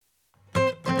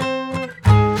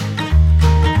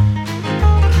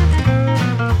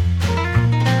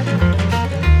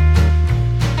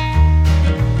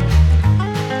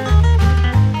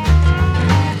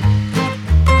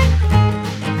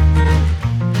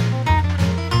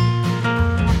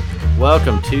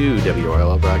Welcome to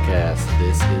WRLO Broadcast.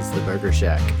 This is the Burger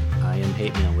Shack. I am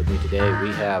Hate Meal. With me today, we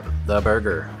have The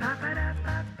Burger.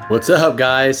 What's up,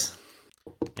 guys?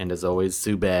 And as always,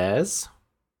 Zubaz.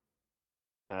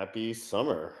 Happy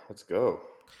summer. Let's go.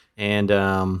 And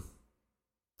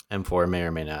M4 may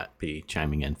or may not be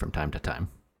chiming in from time to time.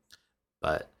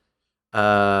 But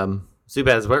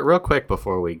Zubaz, real quick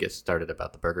before we get started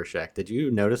about the Burger Shack, did you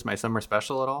notice my summer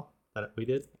special at all that we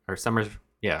did? Our summer special.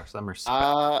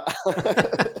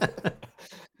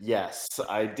 Yes,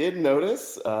 I did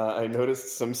notice. I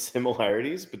noticed some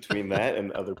similarities between that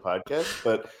and other podcasts,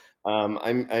 but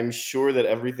I'm sure that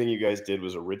everything you guys did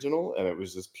was original and it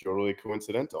was just purely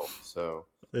coincidental. So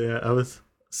Yeah, I was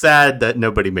sad that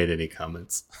nobody made any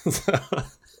comments.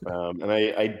 and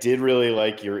I did really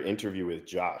like your interview with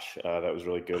Josh. That was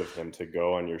really good of him to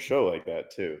go on your show like that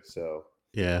too. So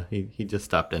yeah, he just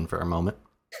stopped in for a moment.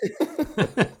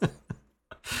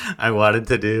 I wanted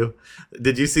to do.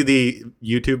 Did you see the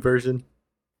YouTube version?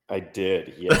 I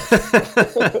did, yes.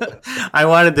 I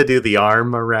wanted to do the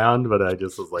arm around, but I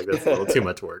just was like, that's a little too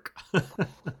much work.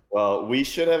 Well, we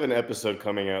should have an episode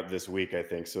coming out this week, I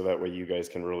think, so that way you guys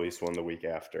can release one the week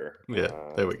after. Yeah,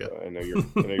 there we go. So I know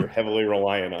you're heavily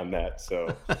reliant on that,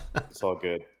 so it's all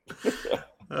good.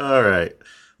 All right.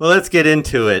 Well, let's get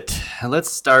into it. Let's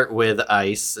start with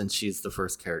Ice, and she's the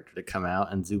first character to come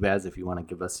out. And Zubaz, if you want to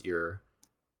give us your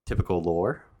typical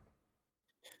lore.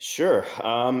 Sure.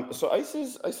 So Ice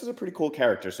is a pretty cool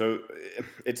character. So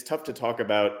it's tough to talk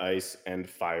about Ice and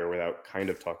Fire without kind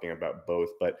of talking about both.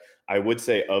 But I would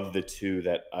say of the two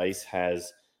that Ice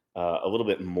has a little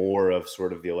bit more of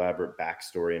sort of the elaborate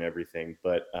backstory and everything.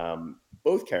 But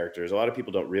both characters, a lot of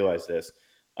people don't realize this.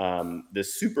 The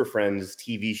Super Friends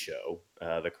TV show,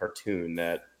 the cartoon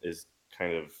that is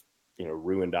kind of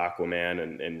ruined Aquaman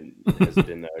and has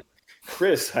been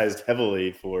criticized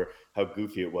heavily for how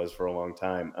goofy it was for a long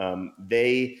time.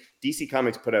 DC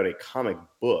Comics put out a comic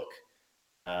book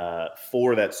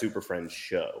for that Super Friends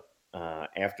show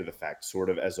after the fact, sort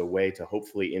of as a way to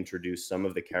hopefully introduce some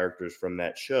of the characters from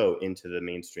that show into the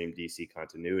mainstream DC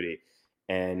continuity.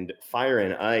 And Fire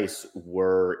and Ice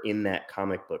were in that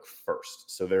comic book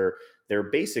first. So they're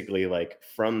basically like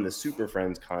from the Super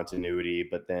Friends continuity,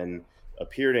 but then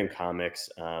appeared in comics.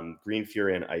 Green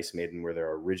Fury and Ice Maiden were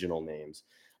their original names.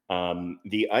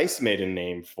 The Ice Maiden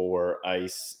name for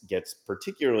Ice gets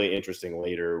particularly interesting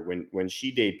later. When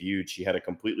she debuted, she had a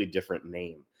completely different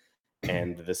name.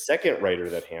 And the second writer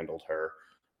that handled her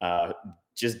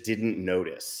just didn't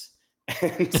notice.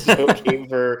 And so gave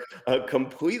her a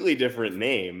completely different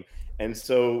name. And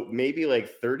so maybe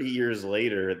like 30 years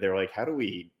later, they're like, how do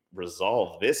we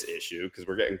resolve this issue? Because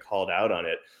we're getting called out on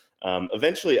it.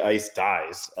 Eventually, Ice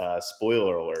dies,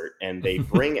 spoiler alert, and they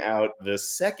bring out the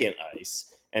second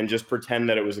Ice and just pretend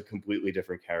that it was a completely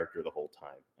different character the whole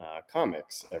time.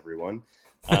 Comics, everyone.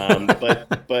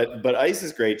 But Ice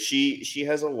is great. She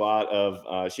has a lot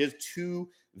of she has two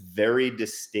very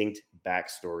distinct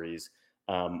backstories.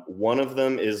 One of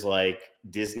them is like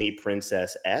Disney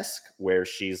princess-esque, where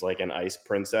she's like an ice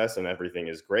princess and everything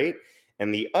is great.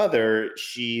 And the other,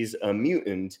 she's a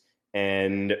mutant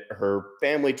and her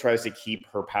family tries to keep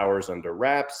her powers under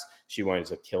wraps. She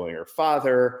winds up killing her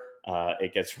father.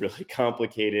 It gets really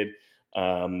complicated.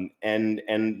 And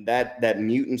that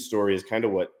mutant story is kind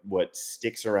of what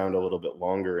sticks around a little bit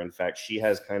longer. In fact, she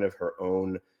has kind of her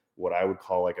own, what I would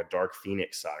call like a Dark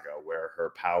Phoenix saga, where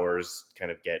her powers kind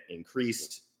of get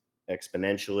increased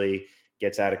exponentially,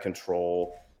 gets out of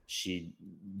control. She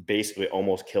basically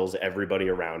almost kills everybody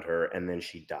around her, and then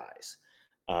she dies.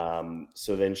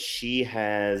 So then she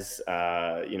has,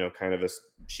 kind of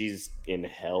she's in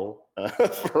hell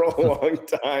for a long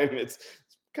time. It's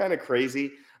kind of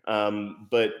crazy.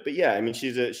 But yeah, I mean,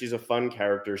 she's a fun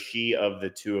character. She, of the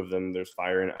two of them, there's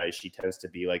Fire and Ice, she tends to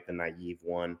be like the naive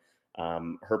one.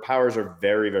 Her powers are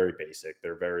very, very basic.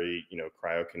 They're very,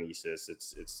 cryokinesis.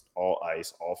 It's all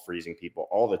ice, all freezing people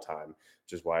all the time,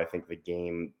 which is why I think the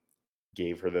game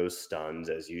gave her those stuns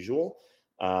as usual.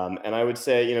 And I would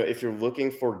say, if you're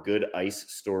looking for good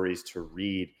ice stories to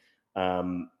read,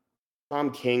 Tom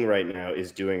King right now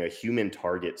is doing a Human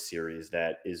Target series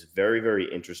that is very, very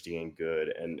interesting and good.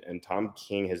 And Tom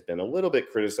King has been a little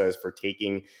bit criticized for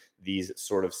taking these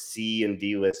sort of C and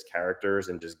D list characters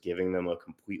and just giving them a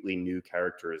completely new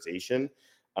characterization.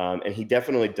 And he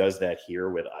definitely does that here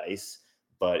with Ice.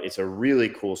 But it's a really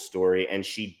cool story. And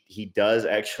he does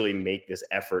actually make this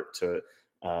effort to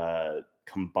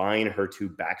combine her two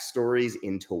backstories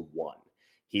into one.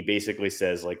 He basically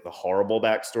says like the horrible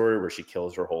backstory where she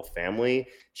kills her whole family.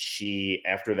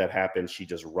 After that happens, she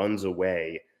just runs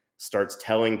away, starts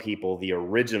telling people the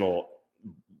original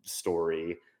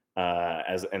story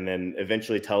and then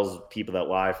eventually tells people that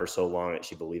lie for so long that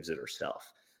she believes it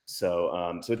herself.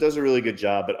 So it does a really good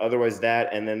job. But otherwise,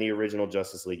 that and then the original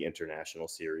Justice League International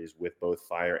series with both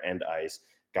Fire and Ice,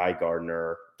 Guy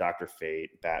Gardner, Doctor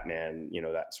Fate, Batman,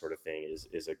 that sort of thing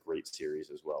is a great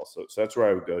series as well. So that's where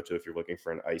I would go to if you're looking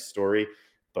for an Ice story.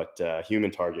 But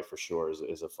Human Target for sure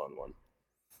is a fun one.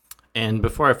 And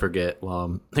before I forget, while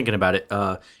I'm thinking about it,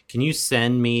 can you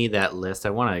send me that list? I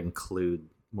want to include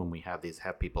when we have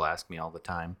people ask me all the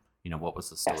time, what was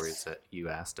the stories that you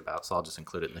asked about? So I'll just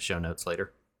include it in the show notes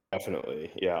later.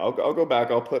 Definitely. Yeah, I'll go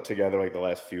back. I'll put together like the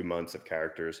last few months of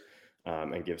characters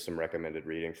and give some recommended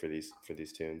reading for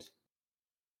these tunes.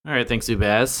 All right, thanks,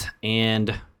 Zubaz.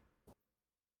 And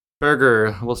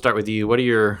Burger, we'll start with you. What are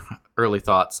your early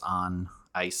thoughts on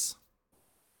Ice?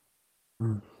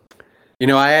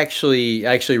 I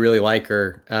actually really like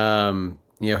her.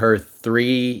 Her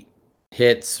 3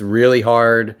 hits really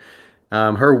hard.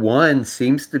 Her 1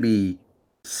 seems to be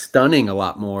stunning a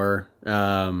lot more,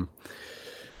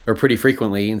 or pretty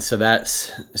frequently, and so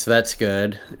that's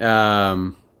good.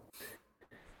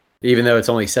 Even though it's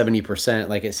only 70%,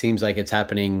 like it seems like it's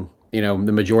happening, the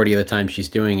majority of the time she's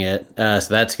doing it. So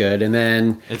that's good. And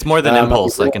then it's more than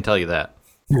impulse, I can tell you that.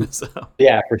 So.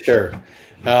 Yeah, for sure.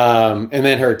 And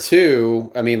then her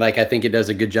 2, I think it does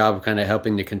a good job of kind of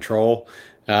helping to control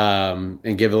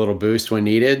and give a little boost when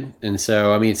needed. And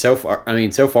so,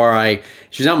 so far,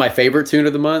 she's not my favorite tune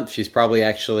of the month. She's probably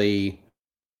actually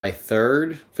my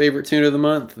 3rd favorite tune of the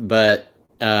month, but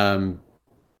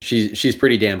she's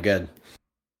pretty damn good.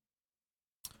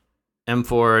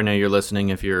 M4, I know you're listening.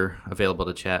 If you're available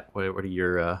to chat, what are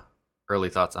your early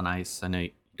thoughts on Ice? I know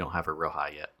you don't have her real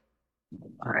high yet.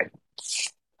 All right.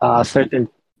 Certain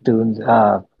tunes,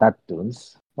 not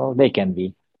tunes, well, they can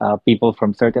be. People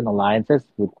from certain alliances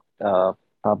would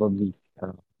probably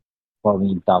call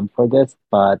me dumb for this,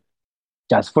 but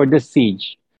just for the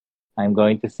siege, I'm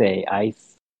going to say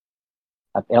Ice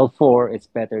at L4 is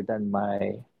better than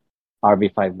my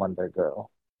RB5 Wonder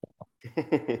Girl.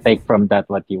 Take from that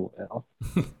what you will.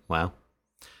 Wow.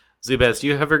 Zubaz, do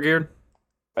you have her geared?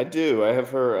 I do. I have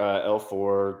her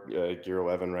L4 Gear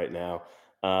 11 right now.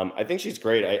 I think she's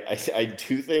great. I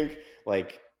do think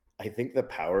I think the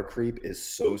power creep is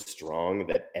so strong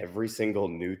that every single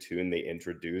new tune they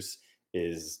introduce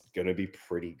is going to be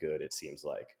pretty good, it seems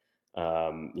like.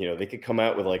 They could come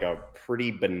out with like a pretty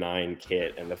benign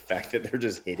kit, and the fact that they're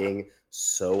just hitting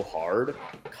so hard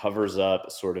covers up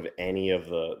sort of any of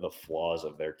the flaws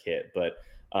of their kit. But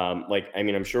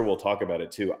I'm sure we'll talk about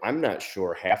it too. I'm not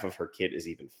sure half of her kit is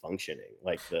even functioning.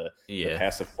 Like the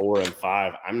passive 4 and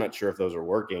 5, I'm not sure if those are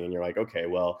working. And you're like, okay,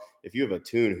 well, if you have a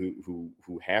tune who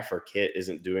half her kit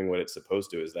isn't doing what it's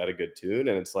supposed to, is that a good tune?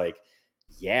 And it's like,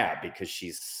 yeah, because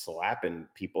she's slapping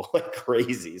people like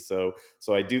crazy. So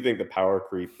I do think the power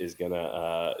creep is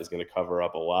gonna cover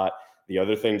up a lot. The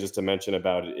other thing just to mention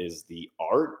about it is the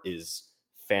art is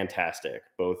fantastic.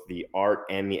 Both the art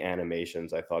and the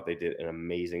animations, I thought they did an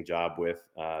amazing job with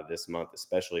this month,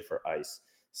 especially for Ice.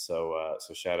 So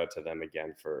shout out to them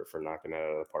again for knocking it out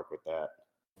of the park with that.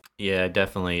 Yeah,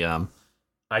 definitely.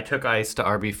 I took Ice to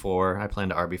RB4. I plan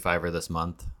to RB5 her this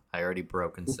month. I already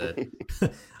broke and said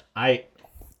I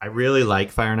really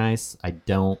like Fire and Ice. I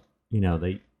don't,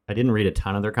 I didn't read a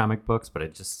ton of their comic books, but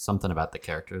it's just something about the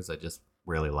characters I just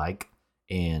really like.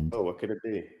 And what could it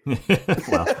be?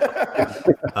 Well,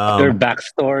 their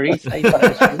backstories.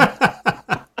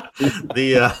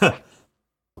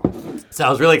 So I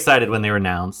was really excited when they were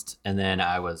announced, and then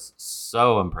I was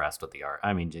so impressed with the art.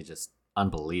 They're just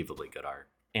unbelievably good art.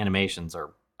 Animations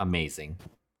are amazing.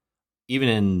 Even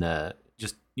in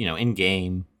in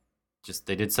game, just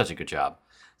they did such a good job.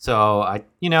 So I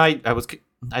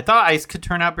thought Ice could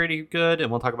turn out pretty good,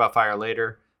 and we'll talk about Fire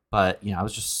later. But I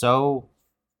was just so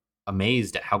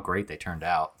amazed at how great they turned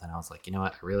out. Then I was like,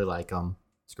 I really like them.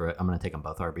 Screw it, I'm gonna take them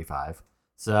both RB5.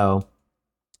 So,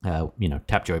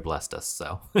 Tapjoy blessed us.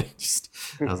 So I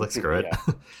was like, screw it.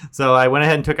 So I went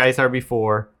ahead and took Ice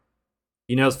RB4.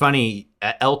 It's funny,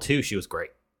 at L2 she was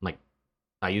great. Like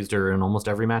I used her in almost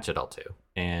every match at L2,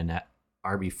 and at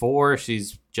RB4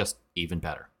 she's just even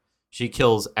better. She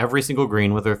kills every single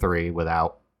green with her 3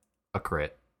 without a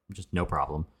crit. Just no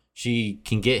problem. She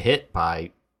can get hit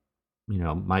by, when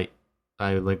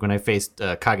I faced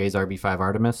Kage's RB5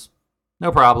 Artemis. No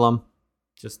problem.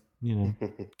 Just,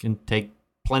 can take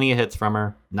plenty of hits from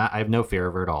her. I have no fear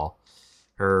of her at all.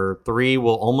 Her 3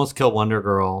 will almost kill Wonder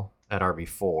Girl at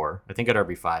RB4. I think at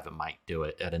RB5 it might do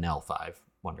it at an L5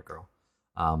 Wonder Girl.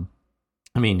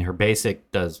 Her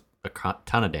basic does a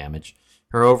ton of damage.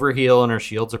 Her overheal and her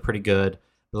shields are pretty good.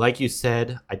 But like you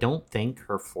said, I don't think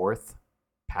her 4th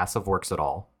passive works at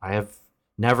all. I have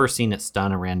never seen it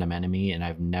stun a random enemy, and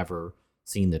I've never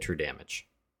seen the true damage.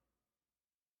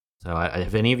 So,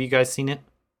 have any of you guys seen it?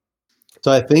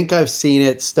 So I think I've seen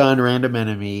it stun random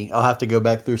enemy. I'll have to go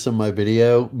back through some of my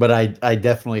video, but I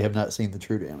definitely have not seen the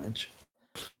true damage.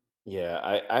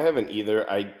 Yeah, I haven't either.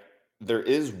 There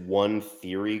is one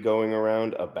theory going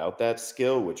around about that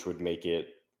skill, which would make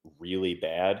it really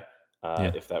bad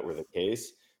Yeah. if that were the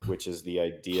case, which is the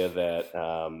idea that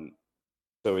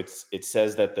so it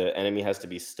says that the enemy has to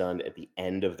be stunned at the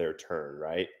end of their turn,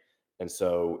 right? And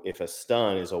so if a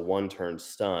stun is a one-turn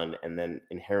stun and then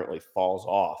inherently falls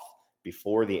off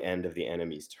before the end of the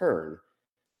enemy's turn,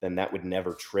 then that would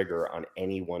never trigger on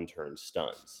any one-turn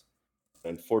stuns.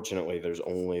 Unfortunately, there's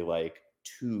only like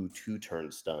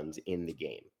two-turn stuns in the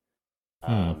game.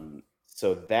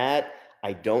 So that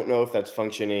I don't know if that's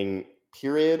functioning,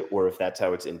 period, or if that's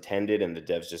how it's intended and the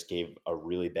devs just gave a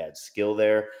really bad skill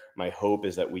there. My hope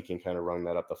is that we can kind of run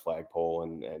that up the flagpole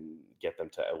and get them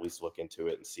to at least look into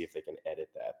it and see if they can edit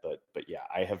that. But yeah,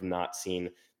 I have not seen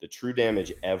the true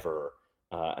damage ever,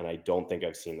 and I don't think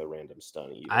I've seen the random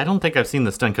stun either. I don't think I've seen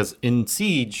the stun because in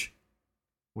Siege,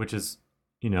 which is,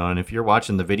 and if you're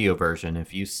watching the video version,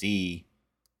 if you see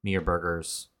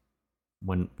Meerburger's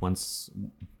once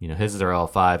his are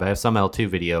L5, I have some L2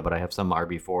 video, but I have some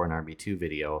RB4 and RB2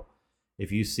 video.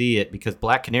 If you see it, because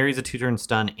Black Canary is a 2-turn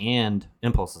stun and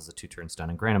Impulse is a 2-turn stun,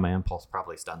 and granted, my Impulse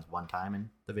probably stuns one time in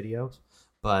the videos,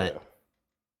 but yeah.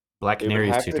 Black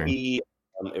Canary is 2-turn. It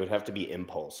would have to be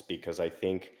Impulse, because I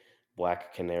think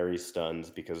Black Canary stuns,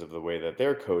 because of the way that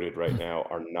they're coded right now,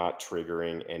 are not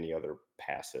triggering any other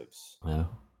passives.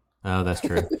 Oh, that's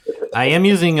true. I am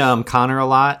using Connor a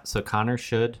lot, so Connor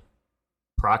should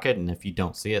proc it, and if you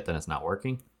don't see it, then it's not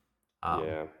working.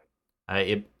 Yeah.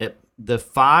 The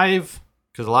 5,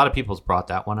 because a lot of people's brought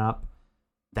that one up.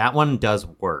 That one does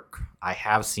work. I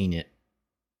have seen it.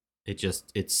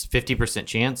 It's 50%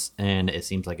 chance, and it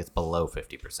seems like it's below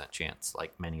 50% chance,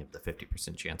 like many of the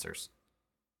 50% chancers.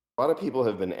 A lot of people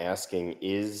have been asking,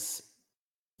 is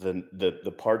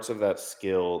the parts of that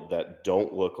skill that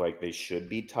don't look like they should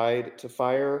be tied to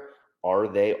fire, are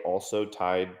they also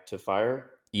tied to fire?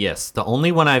 Yes, the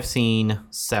only one I've seen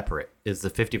separate is the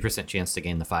 50% chance to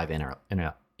gain the 5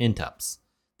 intups.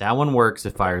 That one works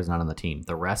if fire is not on the team.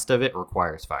 The rest of it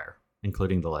requires fire,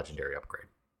 including the legendary upgrade.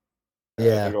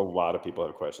 Yeah, I think a lot of people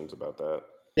have questions about that.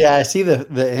 Yeah, I see the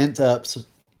intups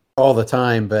all the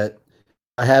time, but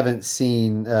I haven't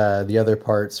seen the other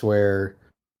parts where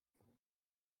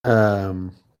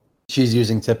she's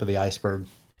using tip of the iceberg.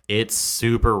 It's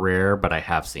super rare, but I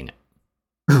have seen it.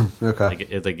 Okay.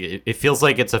 It feels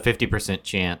like it's a 50%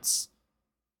 chance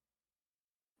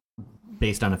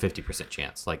based on a 50%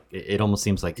 chance. Like it almost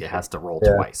seems like it has to roll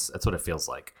twice. That's what it feels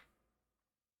like.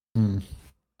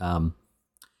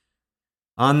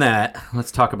 On that,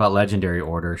 let's talk about Legendary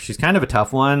Order. She's kind of a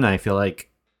tough one. I feel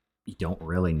like you don't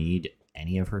really need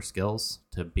any of her skills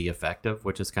to be effective,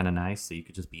 which is kind of nice. So you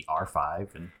could just be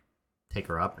R5 and take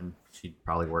her up, and she'd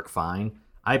probably work fine.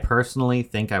 I personally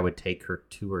think I would take her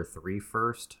 2 or 3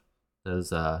 first.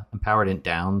 Those empowered int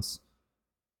downs,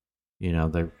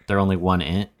 they're only 1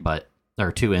 int, but there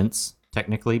are 2 ints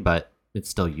technically, but it's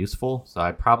still useful. So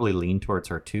I'd probably lean towards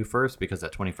her 2 first, because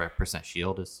that 25%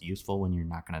 shield is useful when you're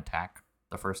not going to attack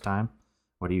the first time.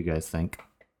 What do you guys think?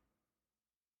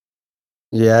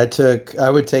 Yeah, I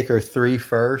would take her 3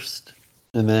 first,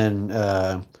 and then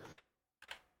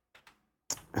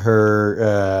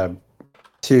her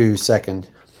 2 second.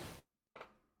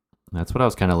 That's what I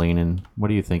was kind of leaning. What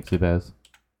do you think, Zubaz?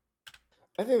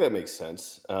 I think that makes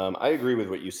sense. I agree with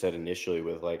what you said initially.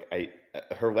 With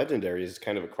her legendaries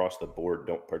kind of across the board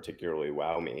don't particularly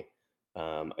wow me.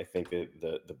 I think that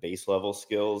the base level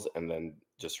skills and then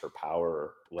just her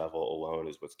power level alone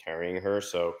is what's carrying her.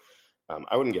 So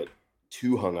I wouldn't get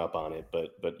too hung up on it,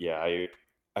 but yeah, I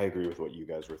agree with what you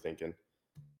guys were thinking.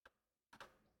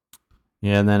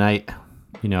 Yeah, and then I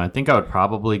think I would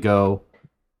probably go,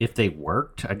 if they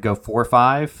worked, I'd go 4 or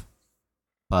 5,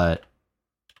 but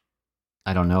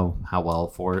I don't know how well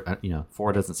 4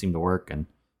 doesn't seem to work and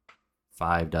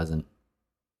 5 doesn't.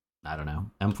 I don't know.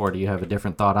 M4, do you have a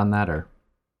different thought on that, or?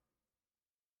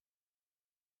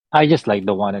 I just like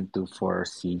the 1 and 2 for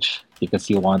Siege, because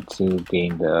you want to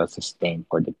gain the sustain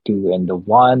for the 2 and the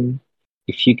 1.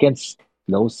 If you can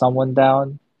slow someone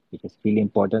down, which is really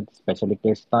important, especially if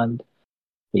they're stunned,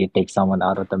 you take someone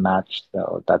out of the match.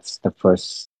 So that's the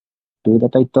first 2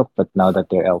 that I took. But now that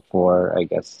they're L4, I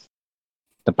guess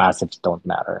the passives don't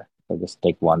matter. So just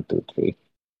take 1, 2, 3.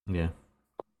 Yeah.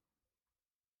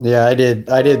 Yeah, I did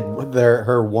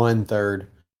her 1/3.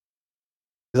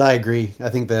 Because I agree. I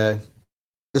think the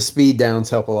The speed downs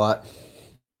help a lot.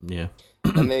 Yeah.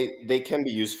 And they can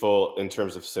be useful in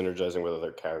terms of synergizing with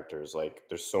other characters. Like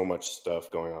there's so much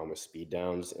stuff going on with speed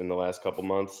downs in the last couple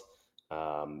months.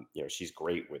 She's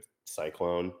great with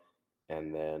Cyclone,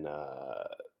 and then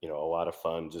a lot of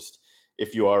fun. Just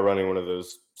if you are running one of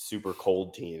those super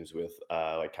cold teams with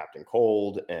like Captain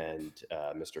Cold and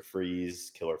Mr.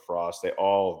 Freeze, Killer Frost, they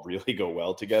all really go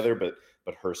well together. But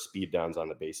her speed downs on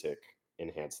the basic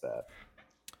enhance that.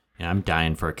 Yeah, I'm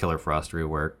dying for a Killer Frost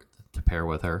rework to pair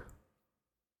with her.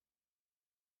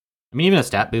 I mean, even a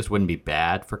stat boost wouldn't be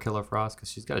bad for Killer Frost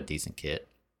because she's got a decent kit,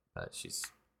 but she's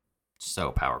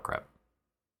so power crap.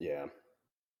 Yeah.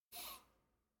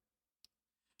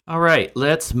 All right,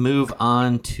 let's move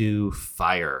on to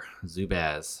Fire.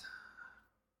 Zubaz.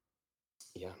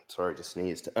 Yeah, sorry, just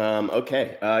sneezed.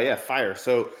 Okay. Yeah, Fire.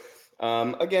 So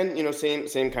again,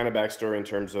 same kind of backstory in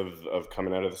terms of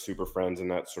coming out of the Super Friends and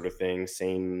that sort of thing.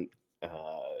 Same.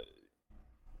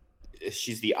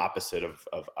 She's the opposite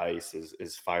of Ice.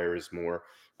 Is Fire is more,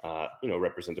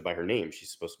 represented by her name. She's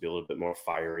supposed to be a little bit more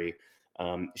fiery.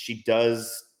 She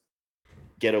does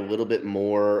get a little bit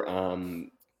more.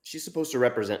 She's supposed to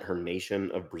represent her nation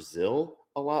of Brazil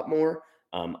a lot more.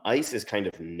 Ice is kind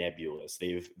of nebulous.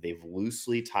 They've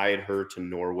loosely tied her to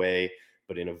Norway,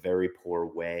 but in a very poor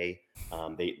way.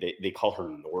 They call her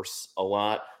Norse a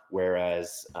lot,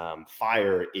 whereas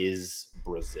Fire is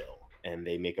Brazil, and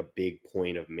they make a big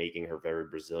point of making her very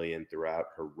Brazilian throughout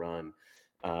her run.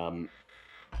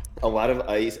 A lot of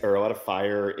Ice or a lot of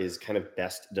Fire is kind of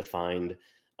best defined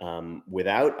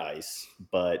without Ice,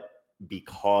 but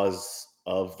because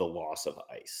of the loss of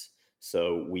Ice.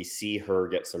 So we see her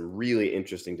get some really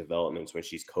interesting developments when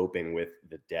she's coping with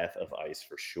the death of Ice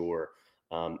for sure.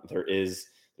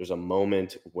 There's a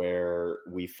moment where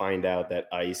we find out that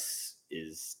Ice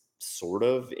is sort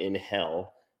of in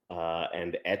hell,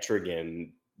 and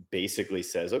Etrigan basically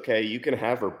says, "Okay, you can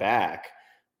have her back,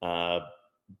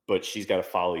 but she's got to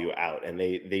follow you out." And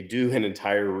they do an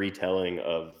entire retelling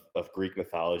of Greek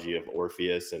mythology of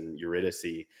Orpheus and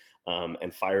Eurydice.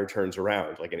 And Fire turns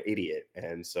around like an idiot,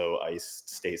 and so Ice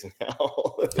stays in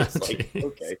hell. It's like,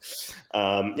 okay,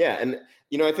 yeah. And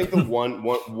I think the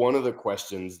one of the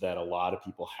questions that a lot of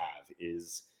people have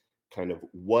is kind of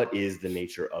what is the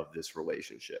nature of this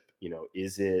relationship?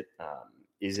 Is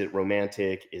it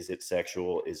romantic? Is it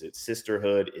sexual? Is it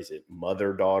sisterhood? Is it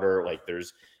mother-daughter? Like,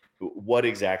 what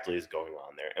exactly is going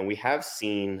on there? And we have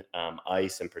seen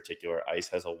Ice in particular. Ice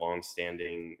has a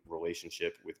long-standing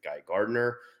relationship with Guy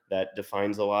Gardner that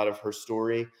defines a lot of her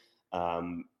story.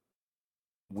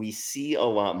 We see a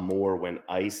lot more when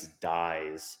Ice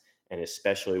dies, and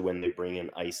especially when they bring in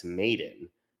Ice Maiden,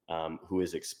 who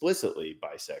is explicitly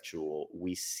bisexual.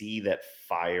 We see that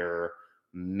Fire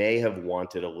may have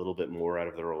wanted a little bit more out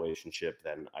of the relationship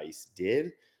than Ice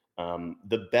did.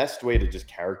 The best way to just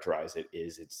characterize it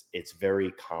is it's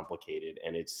very complicated,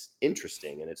 and it's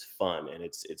interesting, and it's fun, and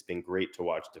it's been great to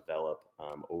watch develop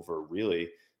over really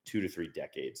 2 to 3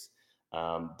 decades.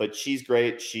 But she's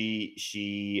great.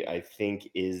 She I think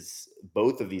is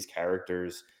both of these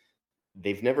characters.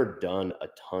 They've never done a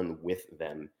ton with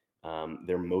them.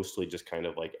 They're mostly just kind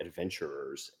of like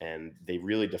adventurers, and they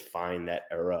really define that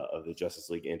era of the Justice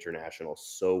League International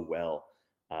so well.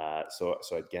 So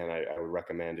again, I would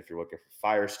recommend if you're looking for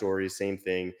Fire stories, same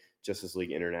thing, Justice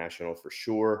League International for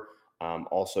sure.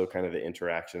 Also, kind of the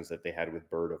interactions that they had with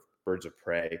Birds of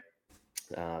Prey,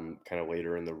 kind of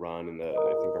later in the run, and I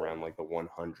think around like the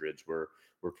 100s were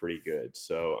pretty good.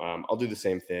 So I'll do the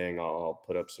same thing. I'll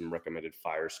put up some recommended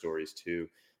Fire stories too.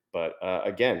 But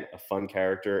again, a fun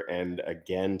character, and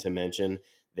again to mention,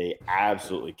 they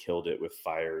absolutely killed it with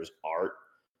Fire's art.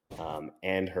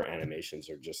 And her animations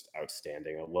are just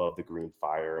outstanding. I love the green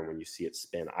fire, and when you see it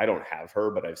spin, I don't have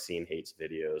her, but I've seen Hate's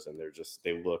videos, and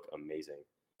they look amazing.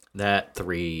 That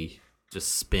 3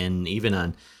 just spin even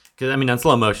on, because I mean on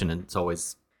slow motion,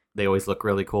 they always look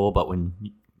really cool, but when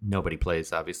nobody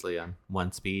plays obviously on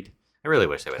 1 speed, I really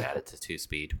wish they would add it to 2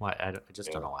 speed. Why I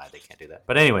just don't know why they can't do that.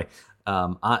 But anyway,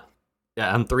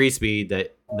 on 3 speed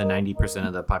that the 90%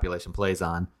 of the population plays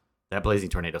on, that Blazing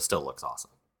Tornado still looks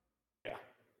awesome.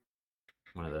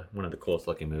 One of the coolest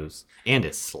looking moves, and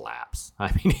it slaps.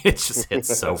 I mean, it just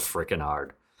hits so freaking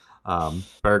hard.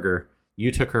 Burger,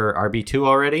 you took her RB2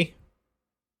 already?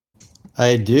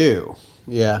 I do.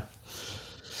 Yeah.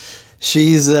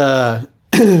 She's so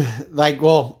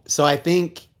I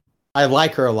think I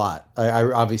like her a lot. I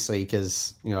obviously,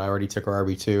 because I already took her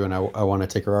RB2, and I want to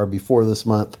take her RB4 this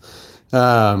month.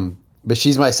 But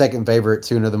she's my second favorite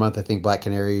tune of the month. I think Black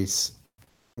Canary's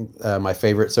my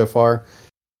favorite so far.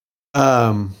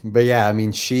 But yeah, I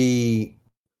mean, she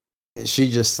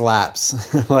she just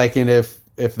slaps. Like, and if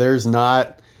there's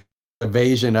not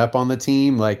evasion up on the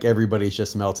team, like everybody's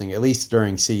just melting. At least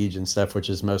during siege and stuff, which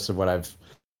is most of what I've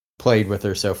played with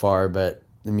her so far. But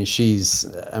I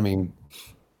mean,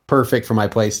 perfect for my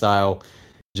play style.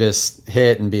 Just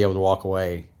hit and be able to walk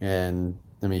away. And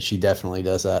I mean, she definitely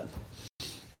does that.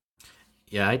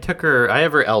 Yeah, I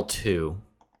have her L2,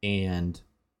 and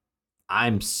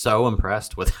I'm so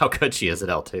impressed with how good she is at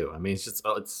L2. I mean,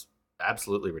 it's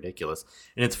absolutely ridiculous.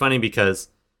 And it's funny because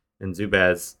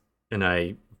Zubaz and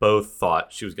I both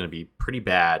thought she was going to be pretty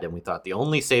bad, and we thought the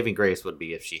only saving grace would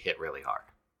be if she hit really hard.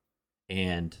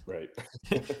 And Right.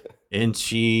 and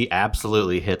she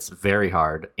absolutely hits very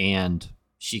hard, and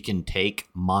she can take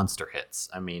monster hits.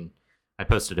 I mean, I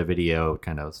posted a video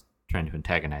kind of trying to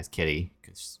antagonize Kitty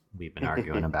because we've been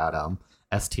arguing about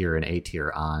S tier and A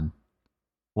tier on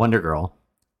Wonder Girl,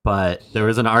 but there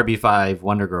was an RB5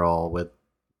 Wonder Girl with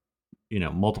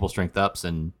multiple strength ups,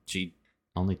 and she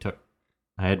only took.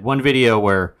 I had one video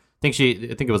where I think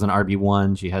it was an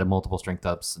RB1. She had a multiple strength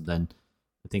ups, and then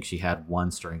I think she had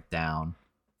one strength down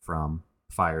from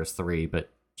Fire's 3, but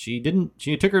she didn't.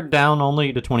 She took her down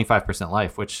only to 25%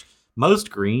 life, which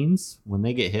most greens, when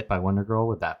they get hit by Wonder Girl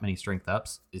with that many strength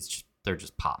ups, they're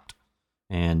just popped,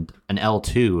 and an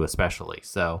L2 especially.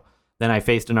 So then I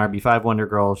faced an RB5 Wonder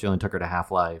Girl. She only took her to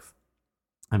half life.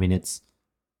 I mean,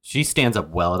 she stands up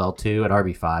well at L2. At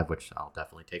RB5, which I'll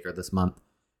definitely take her this month,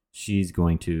 she's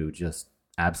going to just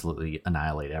absolutely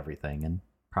annihilate everything and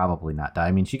probably not die.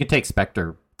 I mean, she could take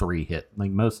Spectre 3 hit.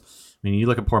 Like most, I mean, you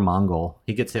look at poor Mongol,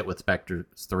 he gets hit with Spectre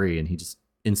 3 and he just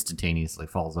instantaneously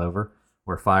falls over,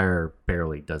 where Fire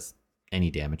barely does any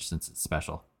damage since it's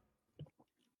special.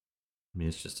 I mean,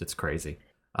 it's crazy.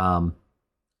 And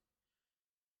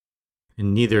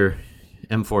neither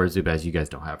M4 or Zubaz, you guys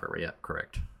don't have her yet,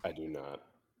 correct? I do not.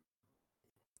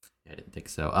 I didn't think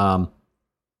so.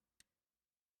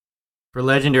 For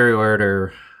Legendary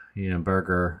Order,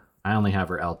 Burger, I only have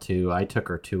her L2. I took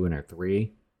her 2 and her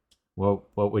 3.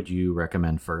 What would you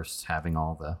recommend first, having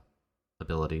all the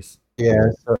abilities?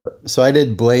 Yeah, so I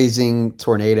did Blazing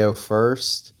Tornado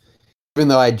first, even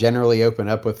though I generally open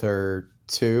up with her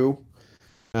 2.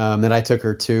 Then I took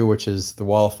her 2, which is the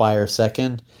Wall of Fire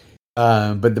second.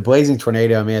 But the Blazing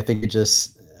Tornado, I mean, I think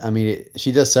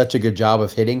she does such a good job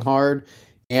of hitting hard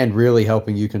and really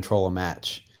helping you control a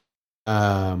match.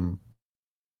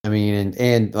 I mean,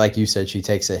 and like you said, she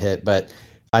takes a hit, but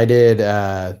I did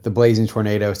the Blazing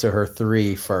Tornado to her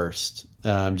 3 first,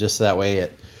 just so that way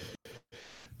it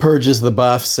purges the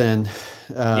buffs and.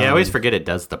 I always forget it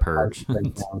does the purge.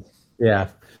 Yeah.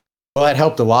 Well, that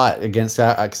helped a lot against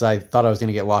that because I thought I was going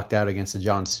to get locked out against the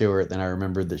Jon Stewart. Then I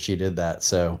remembered that she did that.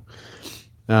 So,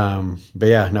 but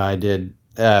yeah, no, I did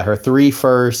her 3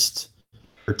 first,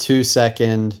 her 2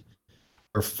 second,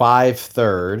 her 5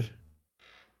 third,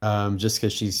 just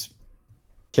because she's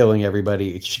killing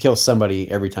everybody. She kills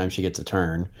somebody every time she gets a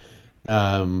turn.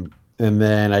 And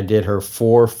then I did her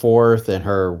 4 fourth and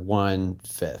her 1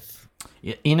 fifth.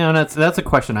 Yeah, that's a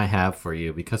question I have for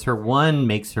you, because her 1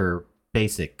 makes her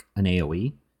basic an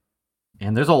AoE,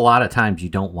 and there's a lot of times you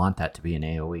don't want that to be an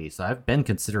AoE, so I've been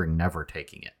considering never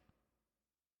taking it.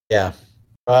 Yeah.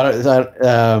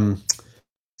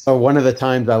 So one of the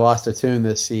times I lost a tune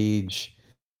this siege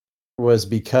was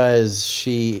because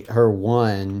her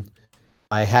 1,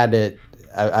 I had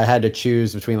to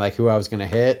choose between like who I was going to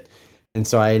hit, and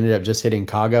so I ended up just hitting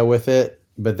Kaga with it,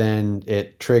 but then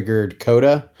it triggered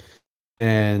Coda,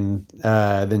 and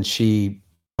then she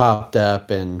popped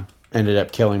up and ended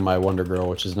up killing my Wonder Girl,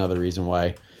 which is another reason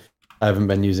why I haven't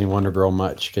been using Wonder Girl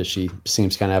much, because she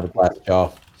seems kind of have a plastic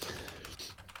jaw.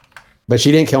 But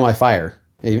she didn't kill my Fire.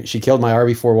 She killed my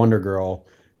RB4 Wonder Girl,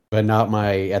 but not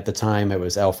at the time, it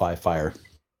was L5 Fire.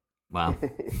 Wow.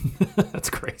 That's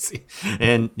crazy.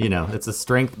 And, it's a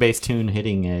strength-based tune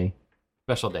hitting a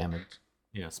special damage,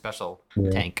 special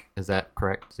tank. Is that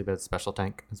correct? Zubaz special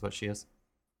tank is what she is?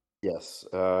 Yes.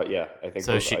 Yeah, I think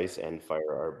so both Ice and Fire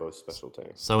are both special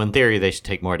tanks. So in theory, they should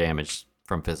take more damage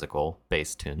from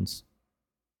physical-based tunes.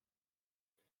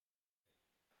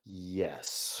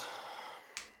 Yes.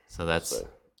 So that's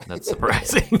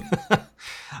surprising.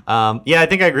 I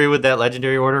think I agree with that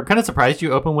Legendary Order. I'm kind of surprised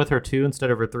you open with her 2 instead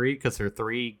of her 3, because her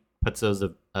 3 puts those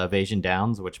evasion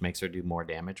downs, which makes her do more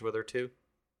damage with her 2.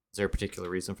 Is there a particular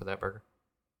reason for that, Burger?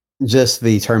 Just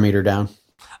the turn meter down.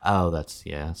 Oh, that's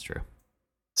true.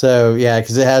 So yeah,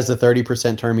 because it has the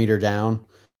 30% turn meter down,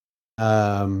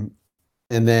 and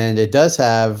then it does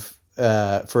have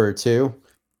for her 2.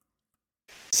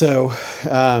 So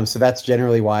that's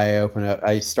generally why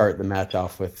I start the match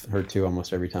off with her 2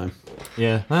 almost every time.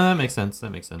 Yeah, that makes sense.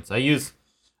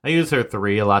 I I use her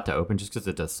 3 a lot to open just because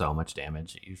it does so much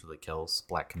damage. It usually kills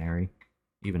Black Canary,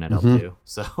 even at L2.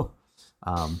 So,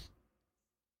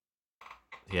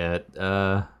 yeah.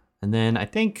 And then I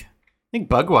think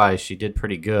Bugwise she did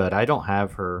pretty good. I don't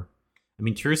have her. I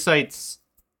mean, True Sight's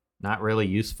not really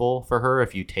useful for her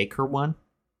if you take her 1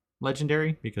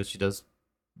 legendary because she does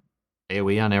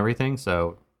AoE on everything.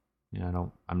 So,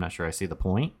 I'm not sure I see the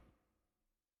point.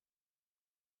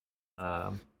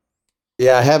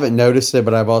 Yeah, I haven't noticed it,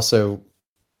 but I've also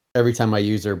every time I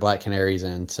use her, Black Canary's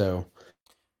in. So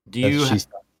do you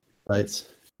lights.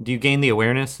 Do you gain the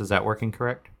awareness? Is that working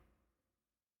correct?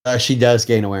 She does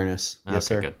gain awareness. Yes, Okay,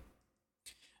 sir. good.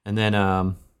 And then,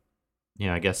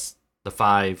 I guess the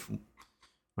 5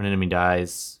 when enemy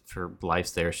dies for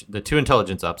lives there. The 2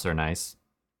 intelligence ups are nice.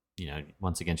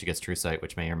 Once again, she gets True Sight,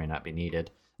 which may or may not be needed.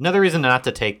 Another reason not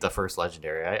to take the first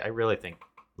legendary. I really think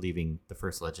leaving the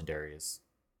first legendary is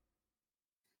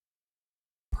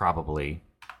probably,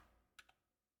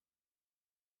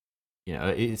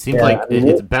 it seems like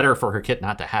it's better for her kit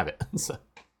not to have it. So.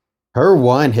 Her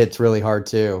 1 hits really hard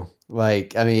too.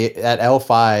 Like, I mean, at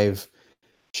L5,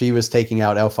 she was taking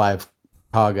out L5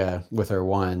 Kaga with her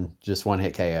 1, just 1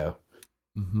 hit KO.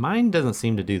 Mine doesn't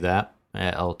seem to do that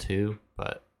at L2,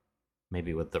 but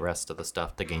maybe with the rest of the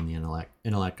stuff to gain the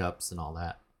intellect ups and all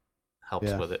that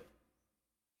helps with it.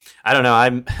 I don't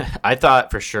know. I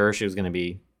thought for sure she was going to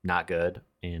be not good,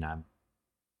 and I'm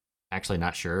actually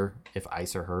not sure if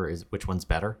Ice or her is which one's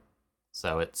better.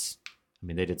 So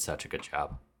they did such a good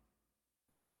job.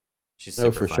 She's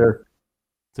super fun. Sure.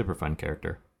 Super fun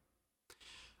character.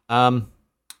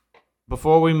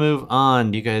 Before we move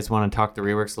on, do you guys want to talk the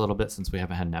reworks a little bit since we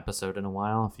haven't had an episode in a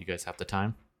while? If you guys have the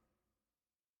time.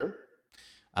 Sure.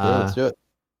 Let's do it.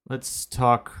 Let's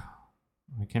talk.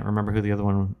 I can't remember who the other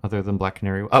one other than Black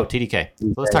Canary. Oh, TDK.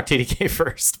 So let's talk TDK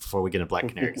first before we get into Black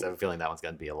Canary because I have a feeling that one's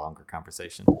going to be a longer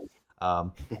conversation.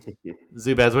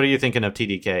 Zubaz, what are you thinking of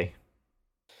TDK?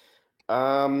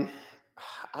 I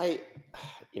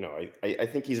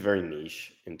think he's very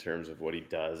niche in terms of what he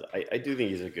does. I do think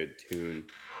he's a good toon.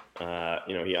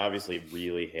 He obviously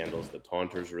really handles the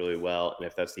taunters really well, and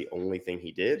if that's the only thing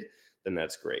he did, then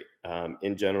that's great.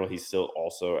 In general, he still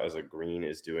also, as a green,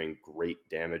 is doing great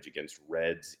damage against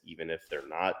reds, even if they're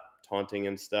not taunting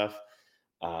and stuff.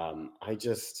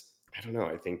 I don't know.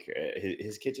 I think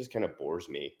his kit just kind of bores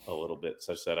me a little bit,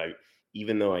 such that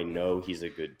even though I know he's a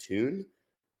good toon,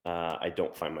 I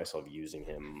don't find myself using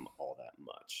him all that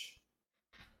much.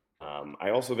 I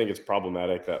also think it's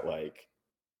problematic that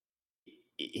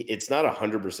it's not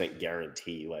 100%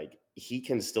 guarantee. Like, he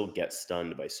can still get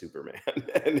stunned by Superman,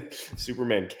 and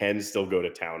Superman can still go to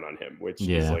town on him, which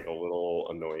is a little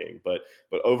annoying. But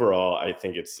overall, I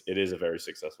think it is a very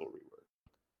successful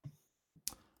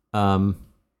rework.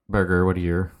 Burger, what are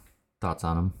your thoughts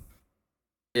on him?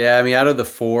 Yeah, I mean, out of the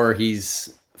 4,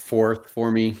 he's 4th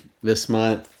for me this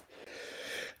month.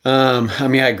 I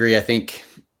mean, I agree. I think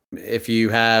if you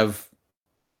have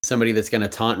somebody that's going to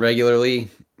taunt regularly,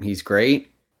 he's great.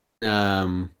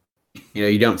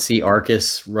 You don't see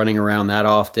Arcus running around that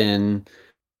often.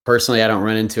 Personally, I don't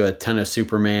run into a ton of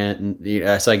Superman.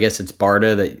 So I guess it's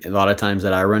Barda that a lot of times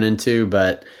that I run into.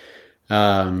 But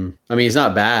I mean, he's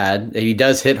not bad. He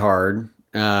does hit hard,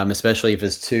 especially if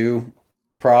it's 2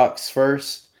 procs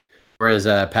first. Whereas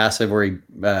passive where he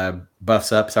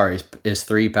buffs up, is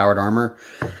 3 powered armor.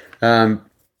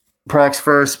 Procs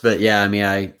first, but yeah, I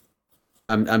mean,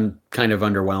 I'm kind of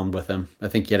underwhelmed with him. I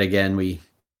think yet again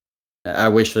I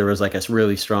wish there was like a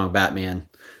really strong Batman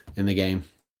in the game.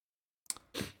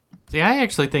 See, I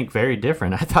actually think very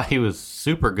different. I thought he was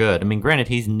super good. I mean, granted,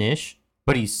 he's niche,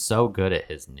 but he's so good at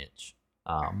his niche.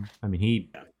 I mean,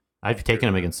 I've taken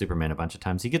him against Superman a bunch of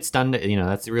times. He gets stunned.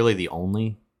 That's really the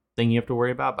only thing you have to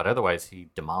worry about. But otherwise,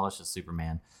 he demolishes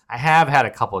Superman. I have had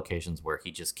a couple occasions where he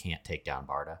just can't take down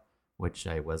Barda, which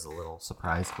I was a little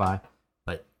surprised by.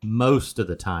 But most of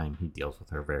the time, he deals with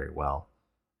her very well.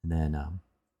 And then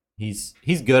he's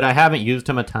good. I haven't used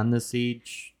him a ton this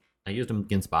siege. I used him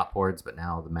against bot boards, but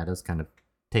now the meta's kind of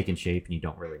taken shape, and you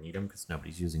don't really need him because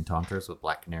nobody's using taunters with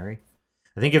Black Canary.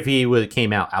 I think if he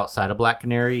came out outside of Black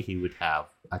Canary, he would have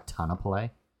a ton of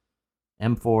play.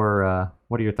 M4,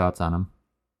 what are your thoughts on him?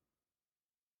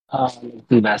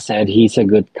 That said, he's a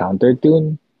good counter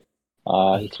toon.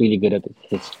 He's really good at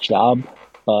his job,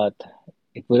 but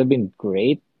it would have been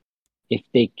great if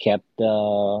they kept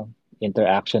the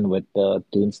interaction with the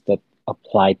toons that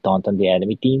apply taunt on the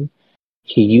enemy team.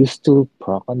 He used to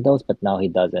proc on those, but now he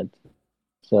doesn't.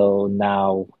 So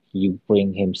now you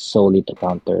bring him solely to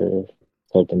counter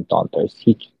certain taunters.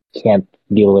 He can't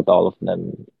deal with all of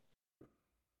them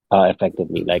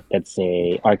effectively. Like, let's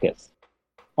say Arcus.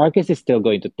 Arcus is still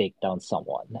going to take down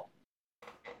someone,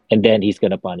 and then he's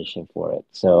gonna punish him for it.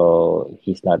 So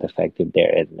he's not effective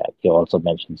there. And like you also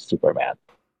mentioned Superman.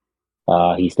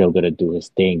 He's still gonna do his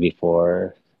thing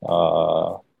before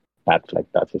Batfleck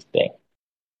does his thing.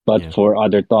 But Yeah. for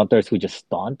other taunters who just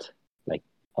taunt, like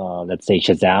let's say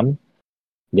Shazam,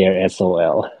 they're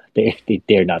SOL.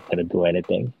 They're not gonna do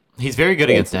anything. He's very good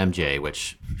So against it's, MJ,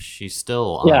 which she's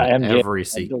still yeah, on MJ. every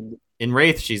in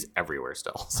Wraith. She's everywhere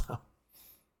still. So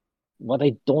What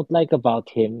I don't like about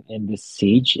him in this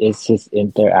siege is his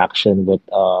interaction with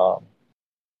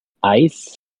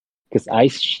Ice, because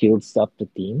Ice shields up the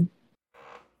team,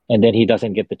 and then he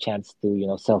doesn't get the chance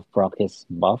to self proc his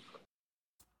buff.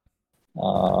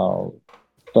 Uh,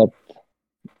 but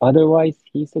otherwise,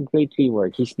 he's a great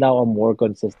rework. He's now a more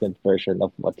consistent version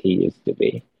of what he used to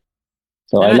be.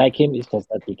 So I and, like him. It's just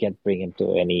that you can't bring him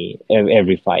to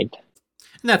every fight.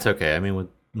 and that's okay. I mean, with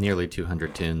nearly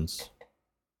 200 tunes,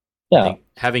 I Yeah, think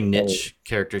having niche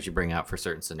characters you bring out for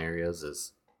certain scenarios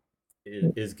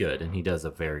is good, and he does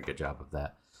a very good job of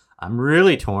that. I'm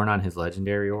really torn on his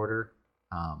legendary order.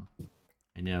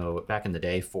 I know back in the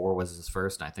day, 4 was his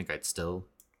first, and I think I'd still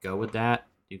go with that.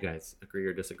 You guys agree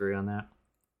or disagree on that?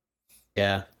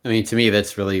 Yeah, I mean, to me,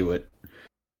 that's really what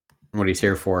he's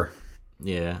here for.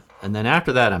 Yeah, and then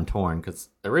after that, I'm torn because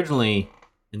originally,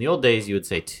 in the old days, you would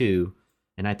say 2,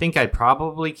 and I think I'd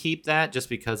probably keep that just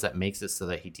because that makes it so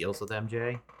that he deals with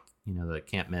MJ. You know, that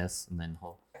can't miss, and then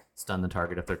he'll stun the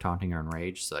target if they're taunting or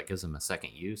enraged, so that gives him a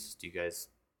second use. Do you guys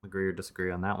agree or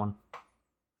disagree on that one?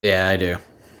 Yeah, I do.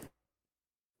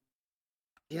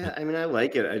 Yeah, I mean, I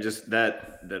like it. I just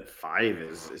that 5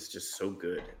 is just so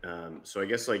good. So I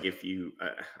guess like if you,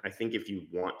 I think if you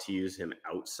want to use him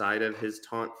outside of his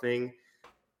taunt thing,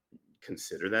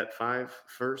 consider that 5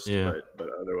 first. Yeah. But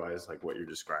otherwise, like what you're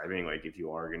describing, like if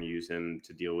you are going to use him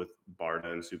to deal with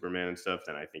Barda and Superman and stuff,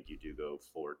 then I think you do go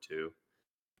 4 too.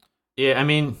 Yeah, I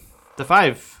mean, the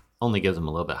 5 only gives him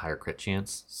a little bit higher crit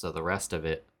chance, so the rest of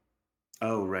it.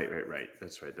 Oh, right.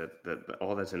 That's right. That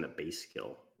all that's in the base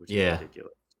skill, which Yeah. is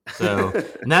ridiculous. So,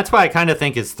 and that's why I kind of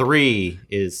think his 3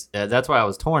 is. That's why I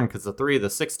was torn because the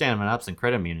 6 stamina ups and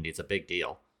crit immunity is a big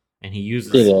deal, and he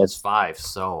uses it his is. 5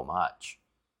 so much.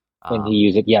 And he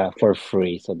use it, for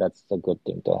free. So that's a good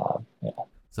thing to have. Yeah.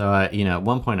 So, at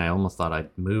one point I almost thought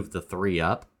I'd move the 3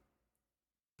 up,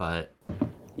 but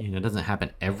it doesn't happen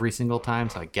every single time.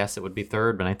 So I guess it would be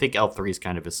 3rd, but I think L3 is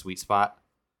kind of his sweet spot.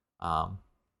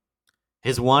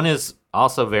 His 1 is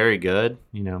also very good,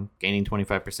 gaining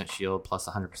 25% shield plus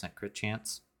 100% crit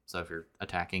chance. So if you're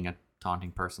attacking a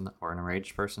taunting person or an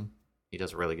enraged person, he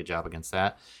does a really good job against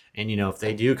that. And, if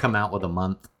they do come out with a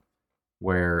month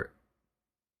where,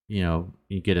 you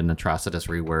get an Atrocitus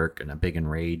rework and a big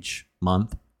enrage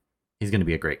month, he's going to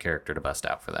be a great character to bust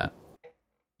out for that.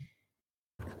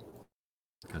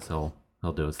 Because he'll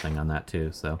do his thing on that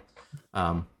too. So,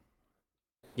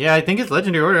 yeah, I think his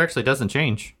legendary order actually doesn't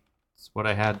change. It's what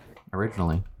I had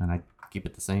originally, and I keep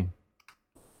it the same.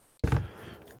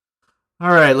 All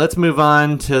right, let's move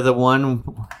on to the one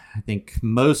I think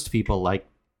most people like,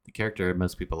 the character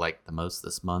most people like the most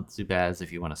this month. Zubaz,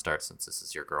 if you want to start, since this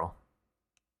is your girl.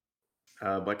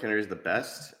 Black Canary is the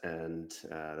best, and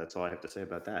that's all I have to say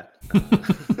about that.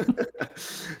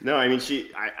 No, I mean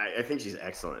I think she's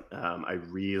excellent. I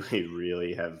really,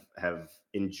 really have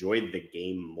enjoyed the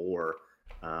game more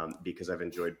because I've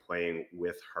enjoyed playing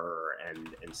with her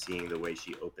and seeing the way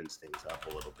she opens things up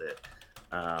a little bit.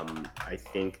 I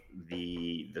think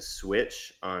the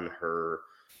switch on her,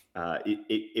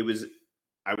 it was.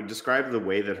 I would describe the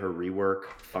way that her rework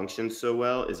functions so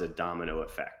well is a domino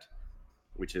effect,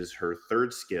 which is her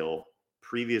 3rd skill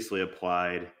previously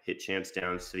applied hit chance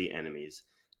downs to the enemies.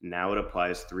 Now it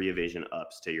applies 3 evasion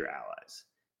ups to your allies.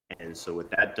 And so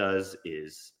what that does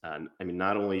is,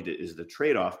 not only is the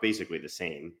trade-off basically the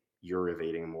same, you're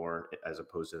evading more as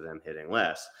opposed to them hitting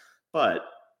less, but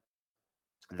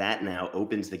that now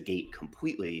opens the gate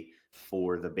completely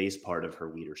for the base part of her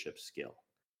leadership skill,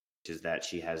 which is that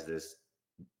she has this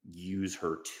use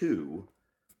her 2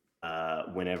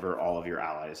 whenever all of your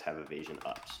allies have evasion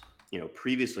ups.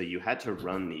 Previously you had to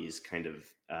run these kind of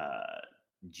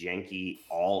janky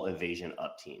all evasion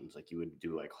up teams, like you would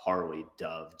do like Harley,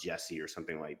 Dove, Jesse, or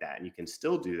something like that. And you can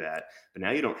still do that, but now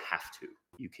you don't have to.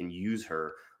 You can use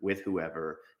her with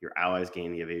whoever your allies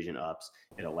gain the evasion ups.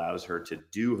 It allows her to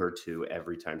do her 2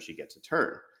 every time she gets a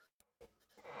turn.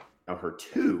 Now her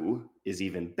 2 is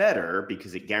even better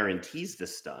because it guarantees the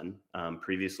stun.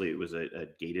 Previously it was a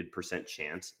gated percent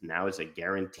chance. Now it's a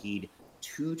guaranteed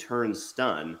 2-turn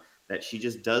stun that she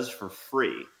just does for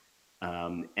free.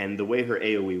 And the way her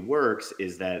AoE works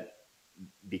is that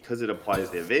because it applies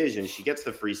the evasion, she gets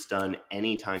the free stun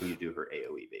anytime you do her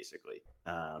AoE, basically.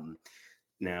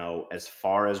 Now, as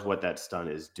far as what that stun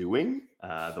is doing,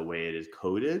 the way it is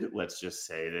coded, let's just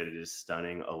say that it is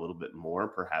stunning a little bit more,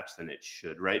 perhaps, than it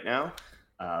should right now.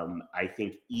 I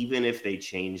think even if they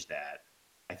change that,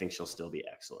 I think she'll still be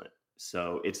excellent.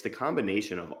 So it's the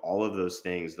combination of all of those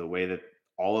things, the way that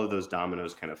all of those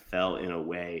dominoes kind of fell in a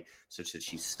way such that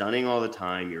she's stunning all the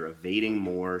time, you're evading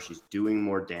more, she's doing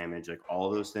more damage, like all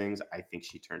of those things. I think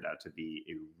she turned out to be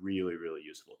a really, really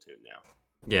useful tune now.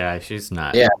 Yeah, she's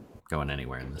not going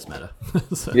anywhere in this meta.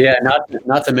 So. Yeah,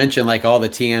 not to mention like all the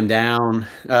TM down.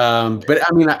 But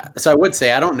I mean, so I would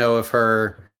say I don't know if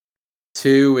her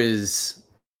 2 is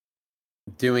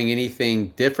doing anything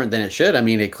different than it should. I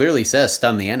mean, it clearly says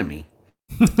stun the enemy.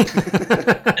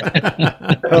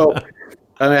 So,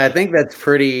 I mean, I think that's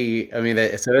pretty. I mean,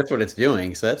 so that's what it's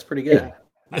doing. So that's pretty good.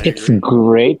 It's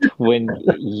great when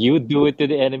you do it to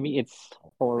the enemy. It's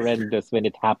horrendous when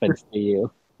it happens to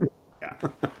you.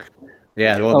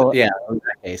 Yeah. Well, in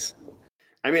that case.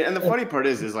 I mean, and the funny part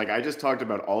is like I just talked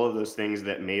about all of those things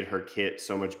that made her kit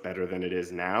so much better than it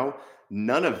is now.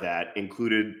 None of that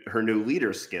included her new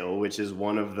leader skill, which is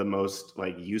one of the most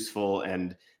like useful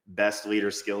and best leader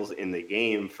skills in the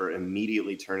game for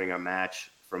immediately turning a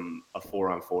match from a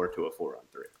 4-on-4 to a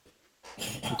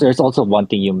 4-on-3. There's also one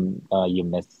thing you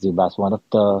missed, Zubaz. One of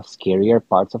the scarier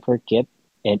parts of her kit,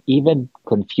 and even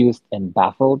confused and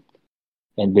baffled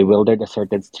and bewildered a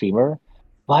certain streamer.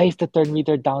 Why is the turn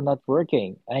meter down not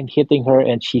working? I'm hitting her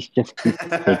and she's just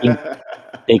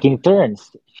taking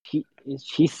turns.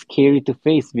 She's scary to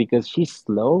face because she's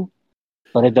slow,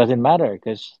 but it doesn't matter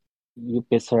because you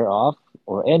piss her off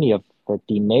or any of her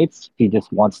teammates. She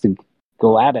just wants to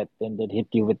go at it and then hit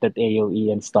you with that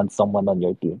AoE and stun someone on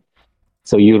your team.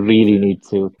 So you really need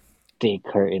to take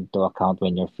her into account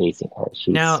when you're facing her.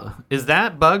 Now, is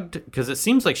that bugged? Because it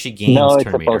seems like she gains no, it's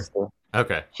turn meter. Supposed to.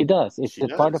 Okay. She does. It's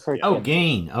part of her. Oh,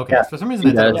 gain. Okay. Yeah. For some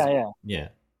reason, I thought Yeah,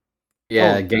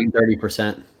 gain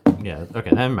 30%. Yeah.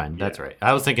 Okay. Never mind. That's right.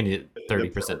 I was thinking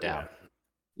 30% down.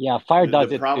 Yeah, Fire does it.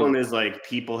 The problem is like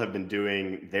people have been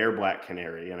doing their Black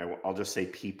Canary, and I'll just say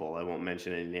people. I won't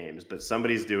mention any names, but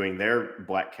somebody's doing their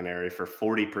Black Canary for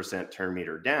 40% turn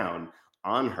meter down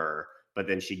on her, but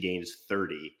then she gains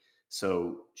 30.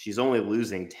 So she's only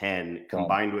losing 10,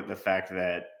 combined with the fact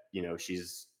that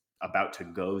she's about to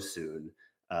go soon.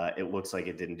 It looks like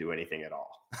it didn't do anything at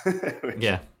all. Which,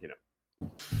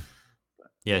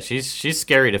 yeah, she's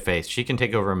scary to face. She can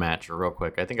take over a match real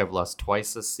quick. I think I've lost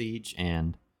twice this siege,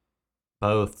 and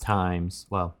both times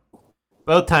are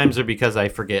because I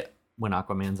forget when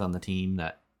Aquaman's on the team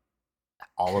that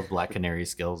all of Black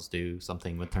Canary's skills do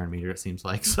something with turn meter, it seems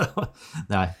like. So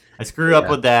I screw up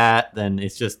with that. Then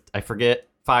it's just I forget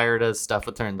Fire does stuff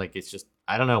with turn. Like it's just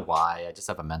I don't know why. I just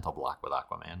have a mental block with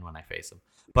Aquaman when I face him.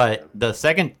 But the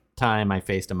second time I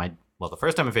faced him, the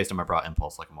first time I faced him, I brought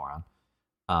Impulse like a moron.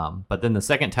 But then the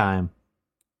second time,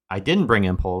 I didn't bring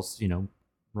Impulse,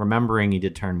 remembering he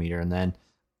did turn meter, and then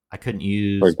I couldn't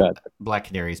use Black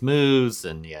Canary's moves,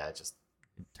 and it just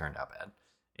turned out bad.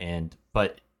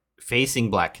 But facing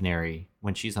Black Canary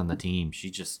when she's on the team, she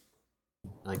just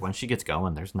when she gets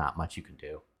going, there's not much you can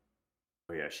do.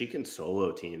 Oh yeah, she can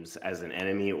solo teams as an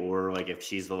enemy, or if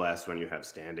she's the last one you have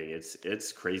standing.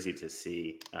 It's crazy to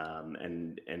see.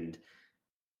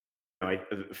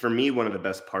 For me, one of the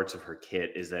best parts of her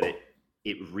kit is that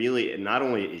it really not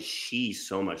only is she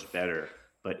so much better,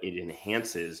 but it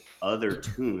enhances other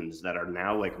tunes that are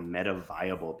now meta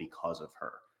viable because of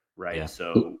her. Right. Yeah.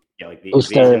 So the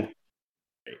Booster.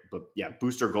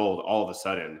 Booster Gold, all of a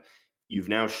sudden you've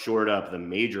now shored up the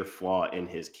major flaw in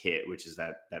his kit, which is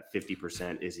that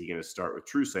 50%, is he going to start with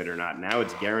True Sight or not? Now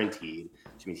it's guaranteed,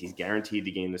 which means he's guaranteed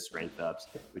to gain the strength ups,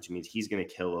 which means he's going to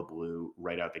kill a blue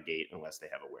right out the gate unless they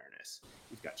have awareness.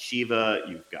 You've got Shiva,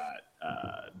 you've got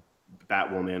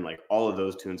Batwoman, all of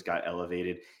those tunes got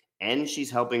elevated. And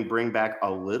she's helping bring back a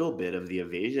little bit of the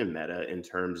evasion meta in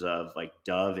terms of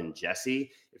Dove and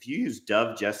Jessie. If you use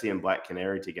Dove, Jessie, and Black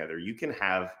Canary together, you can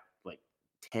have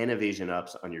 10 evasion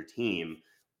ups on your team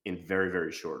in very,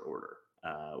 very short order,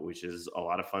 which is a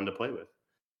lot of fun to play with.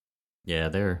 Yeah,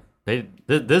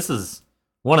 this is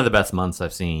one of the best months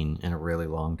I've seen in a really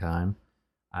long time.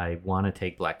 I want to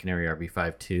take Black Canary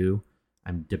RB5 too.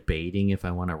 I'm debating if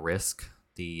I want to risk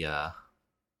the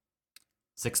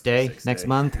 6-day next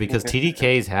month because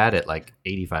TDK's had it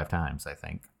 85 times, I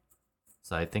think.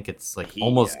 So I think it's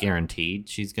almost guaranteed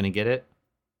she's going to get it.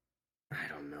 I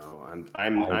don't know.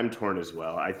 I'm torn as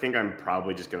well. I think I'm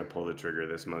probably just going to pull the trigger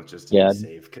this month just to be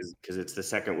safe because it's the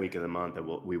second week of the month and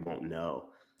we won't know.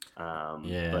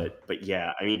 Yeah. But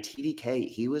yeah, I mean TDK,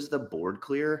 he was the board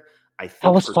clear. I That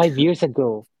think was for 5 years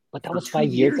ago. But that for was two 5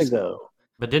 years years ago. though.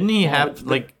 But didn't he Yeah, have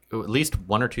like at least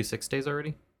 1 or 2 6 days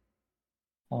already?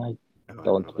 I Oh, I don't don't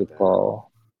know about that.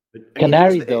 recall. But I mean, it was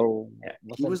Canary, though,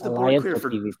 was he an was the board alliance clear for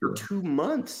for PvP. 2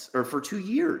 months or for 2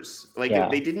 years. Like Yeah.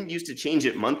 they didn't used to change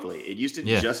it monthly. It used to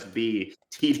Yeah. just be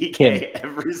TDK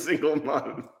every single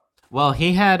month. Well,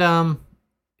 he had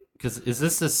because is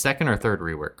this his second or third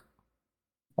rework?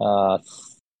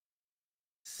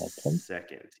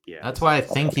 Second, yeah. That's why I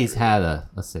think he's had a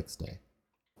 6-day.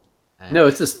 No,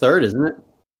 it's his third, isn't it?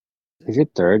 Is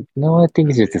it third? No, I think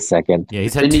it's just the second. Yeah,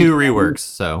 he's had Didn't he- 2 reworks.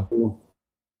 So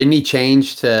Didn't he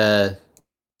change to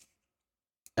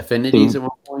affinities at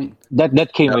one point?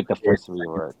 That came with the first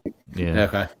rework. yeah,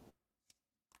 Okay.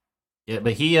 yeah.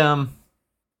 But he I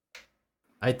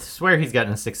swear he's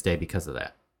gotten a 6-day because of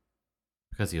that.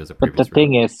 Because he was a But previous. the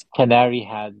thing is, Canary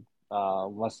had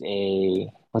was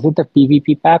it the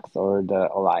PvP packs or the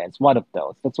Alliance? One of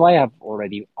those. That's why I have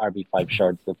already RB5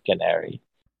 shards with Canary.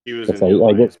 He was Because in the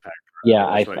Alliance pack. Yeah,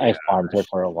 That's why- I farmed her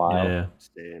for a while. Yeah,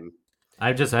 Same.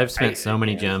 I've spent so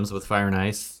many yeah. gems with Fire and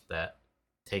Ice that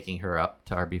taking her up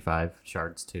to RB5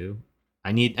 shards too.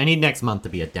 I need next month to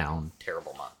be a down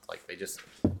terrible month. Like it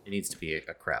needs to be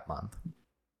a crap month.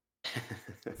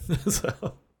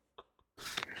 So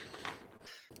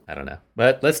I don't know.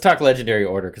 But let's talk Legendary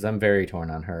Order because I'm very torn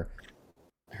on her.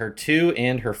 Her 2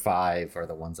 and her 5 are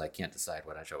the ones I can't decide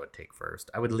what I would take first.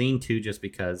 I would lean 2 just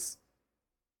because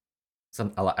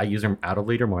I use her out of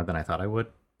leader more than I thought I would.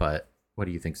 But what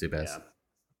do you think, Zubez? Yeah.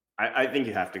 I think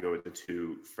you have to go with the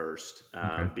 2 first,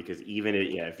 Okay. because even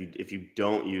if you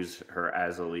don't use her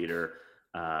as a leader,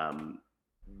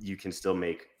 you can still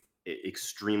make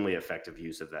extremely effective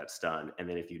use of that stun. And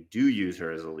then if you do use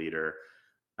her as a leader,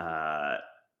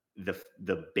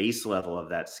 the base level of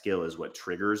that skill is what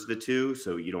triggers the 2.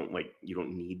 So you don't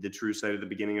need the true sight at the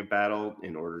beginning of battle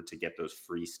in order to get those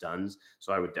free stuns.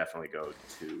 So I would definitely go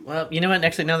to. Well, you know what?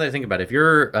 Actually, now that I think about it, if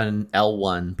you're an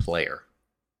L1 player,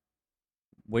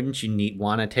 wouldn't you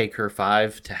want to take her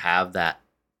 5 to have that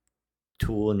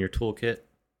tool in your toolkit?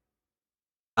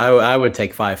 I would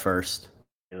take 5 first.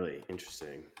 Really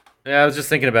interesting. Yeah, I was just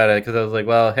thinking about it because I was like,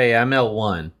 well, hey, I'm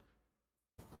L1.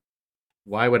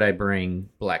 Why would I bring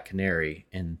Black Canary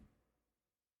in?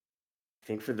 I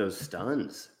think for those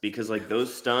stuns, because like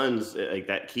those stuns, like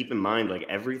that, keep in mind, like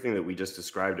everything that we just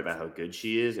described about how good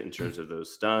she is in terms of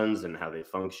those stuns and how they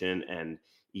function. And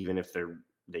even if they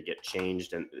get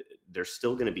changed, and there's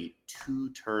still going to be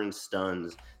 2-turn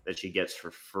stuns that she gets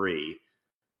for free.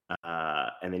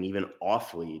 And then even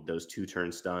off lead, those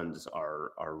 2-turn stuns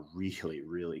are really,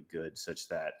 really good, such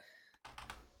that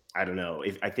I don't know.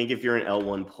 I think if you're an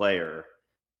L1 player,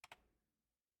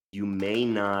 you may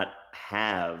not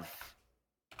have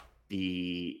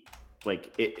the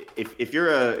if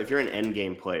you're an end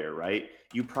game player, right?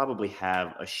 You probably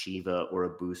have a Shiva or a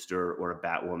booster or a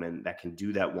Batwoman that can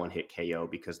do that 1-hit KO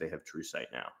because they have True Sight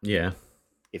now. Yeah.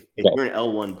 If you're an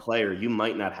L1 player, you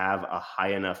might not have a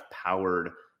high enough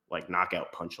powered like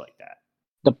knockout punch like that.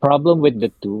 The problem with the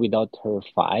 2 without her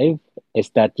 5 is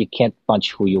that you can't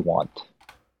punch who you want.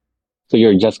 So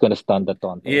you're just going to stun the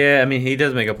Taunter. Yeah, I mean, he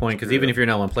does make a point because even if you're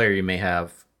not one player, you may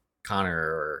have Connor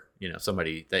or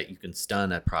somebody that you can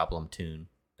stun a problem tune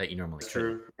that you normally couldn't.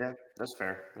 True. Yeah, that's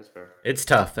fair. It's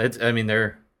tough. I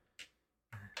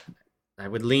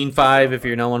would lean 5 if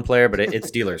you're no one player, but it's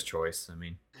dealer's choice. I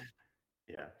mean,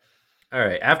 yeah. All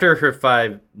right. After her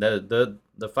 5, the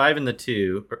 5 and the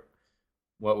 2,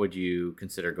 what would you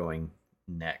consider going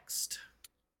next?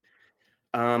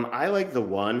 I like the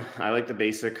 1. I like the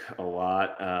basic a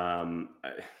lot.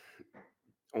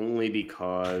 Only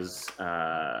because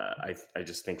I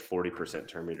just think 40%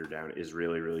 turn meter down is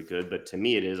really, really good. But to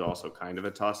me, it is also kind of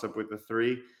a toss-up with the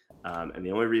 3. And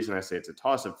the only reason I say it's a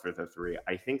toss-up for the 3,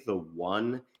 I think the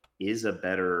 1 is a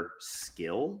better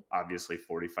skill. Obviously,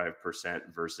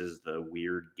 45% versus the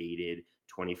weird gated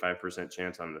 25%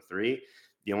 chance on the 3.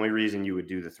 The only reason you would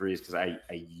do the 3 is because I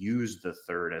use the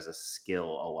 3rd as a skill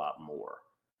a lot more.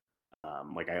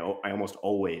 I almost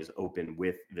always open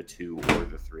with the 2 or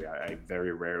the 3. I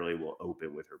very rarely will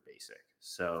open with her basic.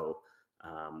 So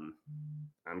I'm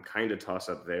kind of toss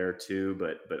up there too,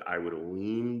 but I would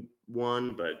lean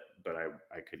 1, but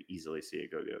I could easily see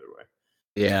it go the other way.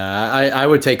 Yeah, I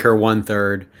would take her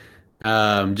 1/3,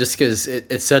 just because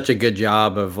it's such a good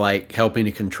job of like helping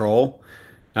to control.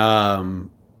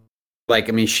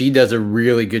 She does a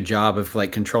really good job of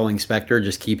like controlling Spectre,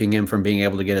 just keeping him from being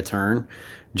able to get a turn,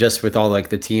 just with all like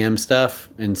the TM stuff.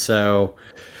 And so,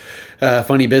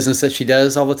 funny business that she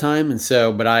does all the time. And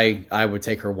so, but I would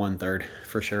take her 1/3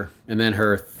 for sure. And then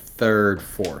her third,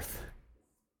 fourth.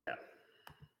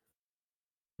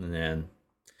 And then,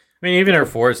 I mean, even her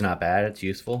 4 is not bad. It's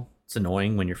useful. It's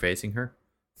annoying when you're facing her.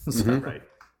 So, Right.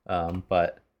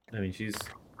 But I mean, she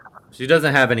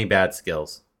doesn't have any bad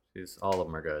skills. All of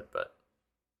them are good. But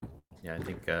yeah, I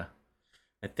think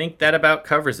that about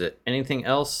covers it. Anything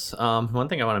else? One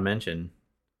thing I want to mention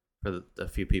for the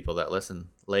few people that listen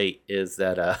late is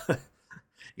that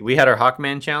we had our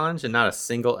Hawkman challenge and not a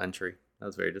single entry. That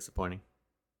was very disappointing.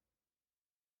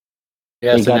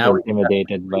 Yeah, He so got now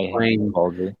intimidated by him,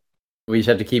 Ballsy. we just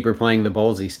have to keep her playing the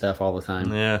ballsy stuff all the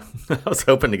time. Yeah, I was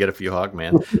hoping to get a few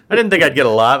Hawkman. I didn't think I'd get a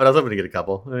lot, but I was hoping to get a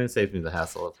couple. I mean, it saves me the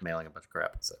hassle of mailing a bunch of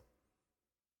crap, so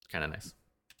kind of nice.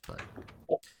 But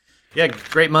yeah,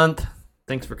 great month.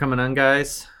 Thanks for coming on,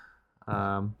 guys.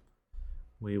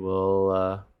 We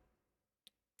will.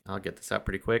 I'll get this out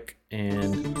pretty quick,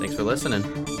 and thanks for listening.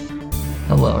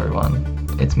 Hello everyone,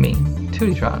 it's me,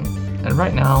 Tutitron, and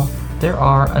right now there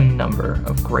are a number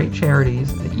of great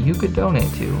charities that you could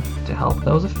donate to help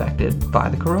those affected by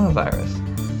the coronavirus,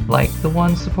 like the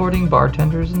ones supporting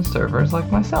bartenders and servers like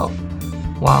myself,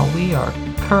 while we are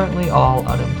currently all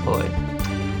unemployed.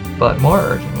 But more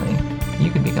urgently, you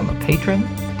can become a patron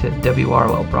to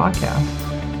WROL Broadcasts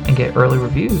and get early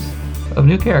reviews of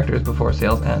new characters before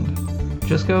sales end.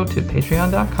 Just go to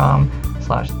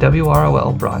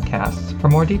patreon.com/WROL Broadcasts for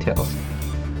more details.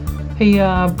 Hey,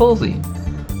 Bullsy,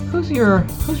 who's your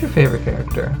favorite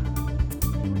character?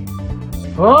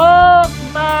 Hawkman!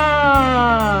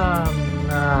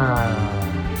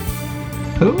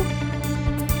 Who?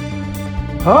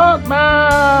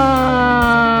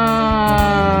 Hawkman!